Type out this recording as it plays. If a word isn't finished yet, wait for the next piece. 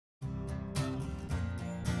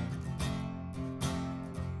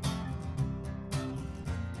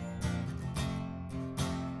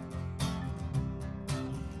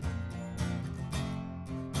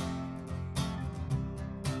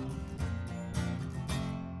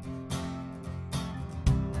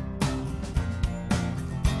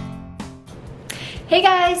Hey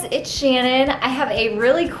guys, it's Shannon. I have a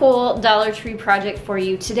really cool Dollar Tree project for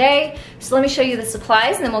you today. So let me show you the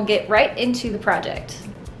supplies and then we'll get right into the project.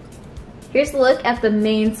 Here's a look at the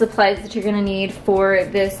main supplies that you're gonna need for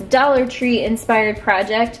this Dollar Tree inspired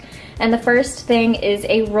project. And the first thing is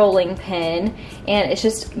a rolling pin, and it's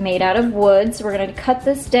just made out of wood. So we're gonna cut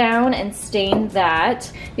this down and stain that.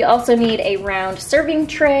 You also need a round serving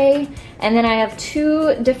tray, and then I have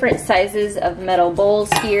two different sizes of metal bowls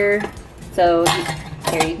here. So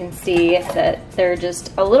here you can see that they're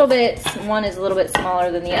just a little bit, one is a little bit smaller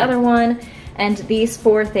than the other one. And these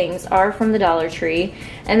four things are from the Dollar Tree.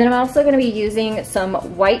 And then I'm also going to be using some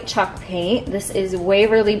white chalk paint. This is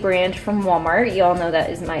Waverly brand from Walmart. You all know that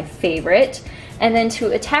is my favorite. And then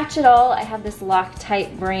to attach it all, I have this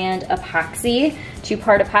Loctite brand epoxy,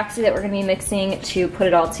 two-part epoxy that we're going to be mixing to put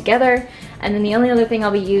it all together. And then the only other thing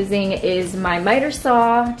I'll be using is my miter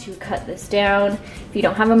saw to cut this down. If you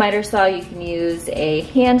don't have a miter saw, you can use a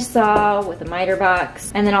hand saw with a miter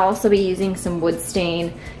box. And then I'll also be using some wood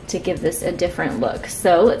stain to give this a different look.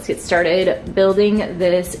 So let's get started building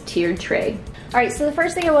this tiered tray. All right, so the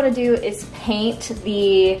first thing I want to do is paint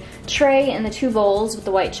the tray and the two bowls with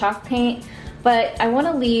the white chalk paint, but I want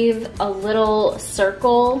to leave a little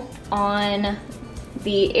circle on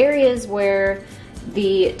the areas where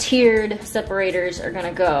the tiered separators are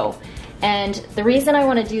gonna go. And the reason I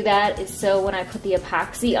want to do that is so when I put the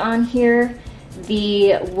epoxy on here,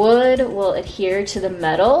 the wood will adhere to the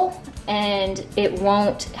metal and it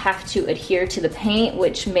won't have to adhere to the paint,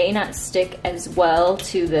 which may not stick as well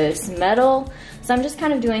to this metal. So I'm just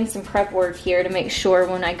kind of doing some prep work here to make sure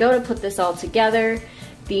when I go to put this all together,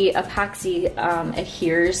 the epoxy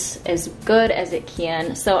adheres as good as it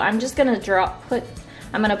can. So I'm just gonna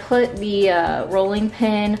I'm gonna put the rolling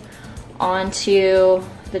pin onto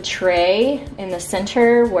the tray in the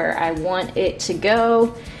center where I want it to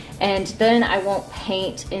go. And then I won't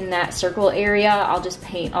paint in that circle area, I'll just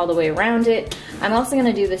paint all the way around it. I'm also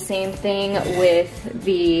gonna do the same thing with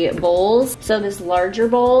the bowls. So this larger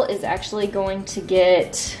bowl is actually going to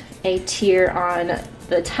get a tier on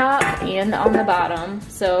the top and on the bottom.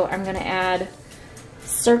 So I'm gonna add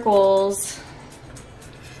circles,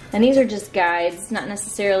 and these are just guides, not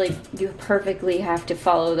necessarily you perfectly have to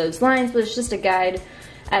follow those lines, but it's just a guide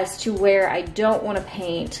as to where I don't wanna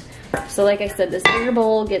paint. So like I said, this bigger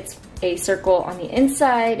bowl gets a circle on the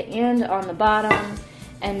inside and on the bottom,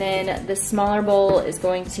 and then the smaller bowl is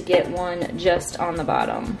going to get one just on the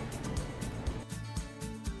bottom.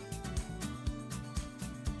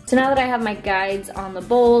 So now that I have my guides on the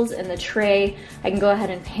bowls and the tray, I can go ahead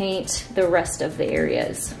and paint the rest of the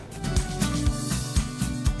areas.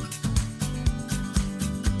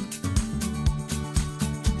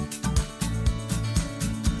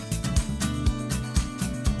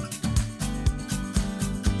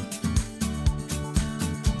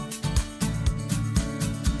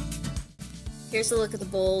 Here's a look at the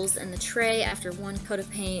bowls and the tray after one coat of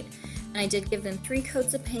paint. And I did give them 3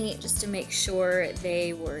 coats of paint just to make sure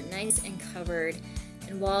they were nice and covered.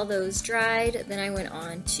 And while those dried, then I went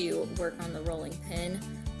on to work on the rolling pin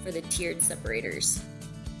for the tiered separators.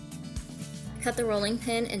 I cut the rolling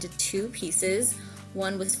pin into 2 pieces.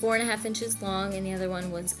 One was 4.5 inches long and the other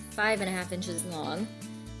one was 5.5 inches long.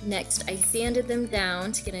 Next, I sanded them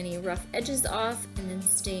down to get any rough edges off and then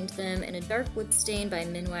stained them in a dark wood stain by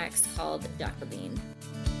Minwax called Jacobine.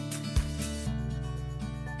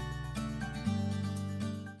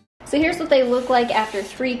 So here's what they look like after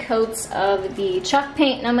 3 coats of the chalk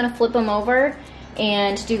paint, and I'm going to flip them over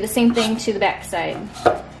and do the same thing to the back side.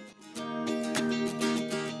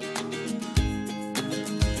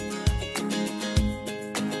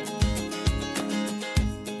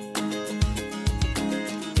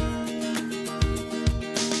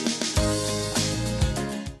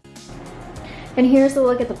 And here's a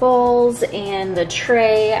look at the bowls and the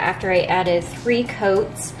tray after I added 3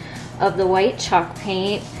 coats of the white chalk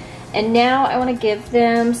paint. And now I want to give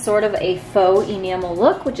them sort of a faux enamel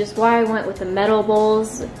look, which is why I went with the metal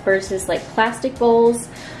bowls versus like plastic bowls,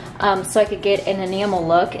 so I could get an enamel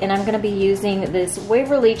look. And I'm going to be using this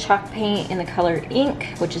Waverly chalk paint in the color ink,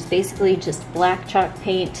 which is basically just black chalk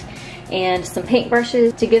paint, and some paint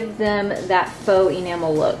brushes to give them that faux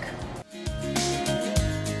enamel look.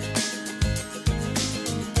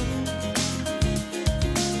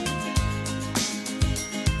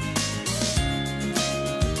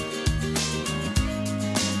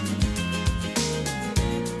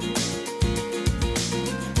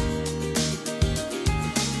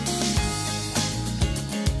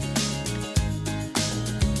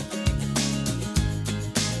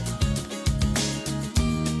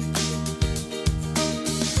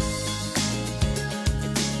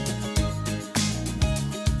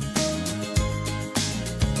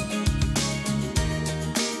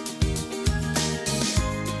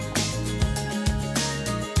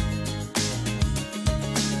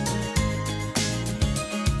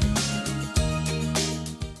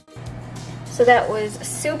 So that was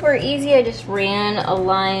super easy. I just ran a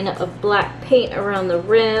line of black paint around the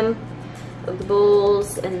rim of the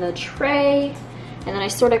bowls and the tray. And then I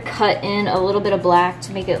sort of cut in a little bit of black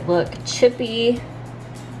to make it look chippy.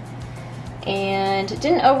 And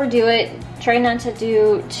didn't overdo it. Try not to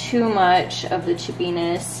do too much of the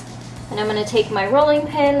chippiness. And I'm gonna take my rolling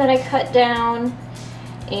pin that I cut down,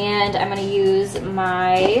 and I'm gonna use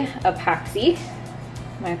my epoxy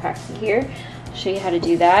here. I'll show you how to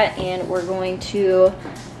do that. And we're going to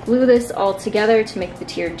glue this all together to make the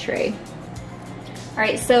tiered tray. All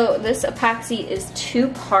right, so this epoxy is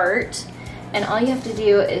 2-part, and all you have to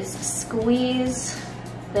do is squeeze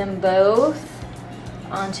them both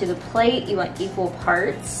onto the plate. You want equal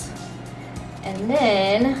parts. And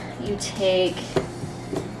then you take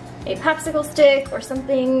a popsicle stick or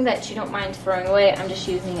something that you don't mind throwing away. I'm just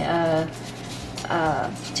using a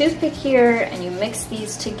toothpick here, and you mix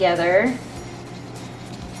these together.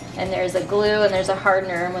 And there's a glue and there's a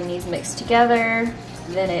hardener, and when these mix together,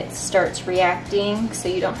 then it starts reacting. So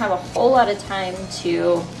you don't have a whole lot of time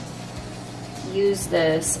to use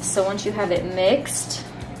this. So once you have it mixed,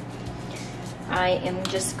 I am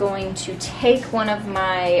just going to take one of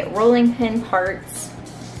my rolling pin parts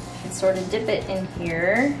and sort of dip it in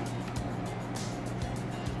here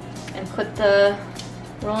and put the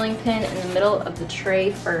rolling pin in the middle of the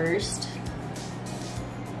tray first.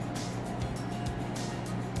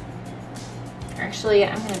 Actually,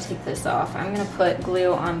 I'm going to take this off. I'm going to put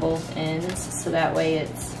glue on both ends so that way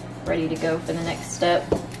it's ready to go for the next step.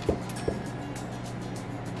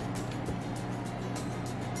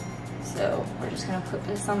 So we're just going to put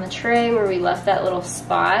this on the tray where we left that little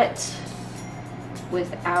spot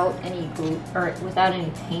without any glue or without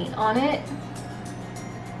any paint on it.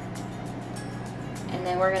 And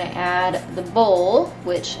then we're going to add the bowl,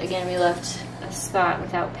 which again we left a spot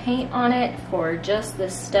without paint on it for just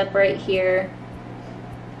this step right here.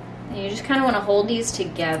 And you just kind of want to hold these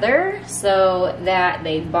together so that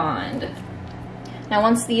they bond. Now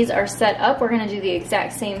once these are set up, we're going to do the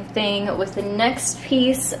exact same thing with the next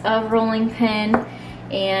piece of rolling pin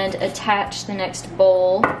and attach the next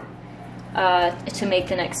bowl to make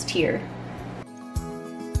the next tier.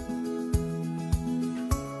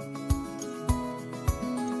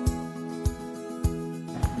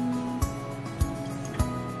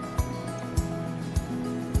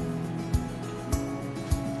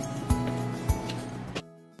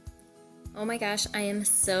 Oh my gosh, I am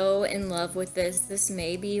so in love with this. This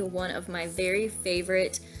may be one of my very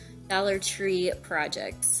favorite Dollar Tree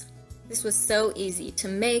projects. This was so easy to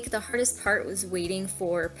make. The hardest part was waiting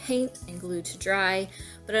for paint and glue to dry,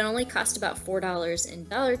 but it only cost about $4 in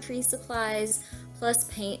Dollar Tree supplies, plus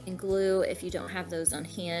paint and glue if you don't have those on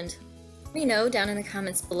hand. Let me know down in the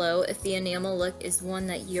comments below if the enamel look is one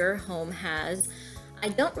that your home has. I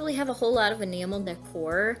don't really have a whole lot of enamel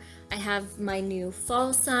decor. I have my new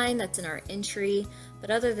fall sign that's in our entry, but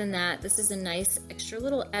other than that, this is a nice extra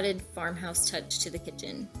little added farmhouse touch to the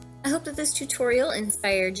kitchen. I hope that this tutorial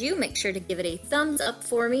inspired you. Make sure to give it a thumbs up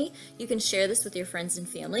for me. You can share this with your friends and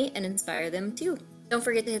family and inspire them too. Don't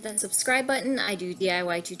forget to hit that subscribe button. I do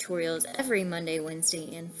DIY tutorials every Monday,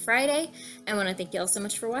 Wednesday, and Friday. I want to thank you all so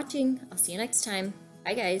much for watching. I'll see you next time.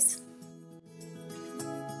 Bye guys.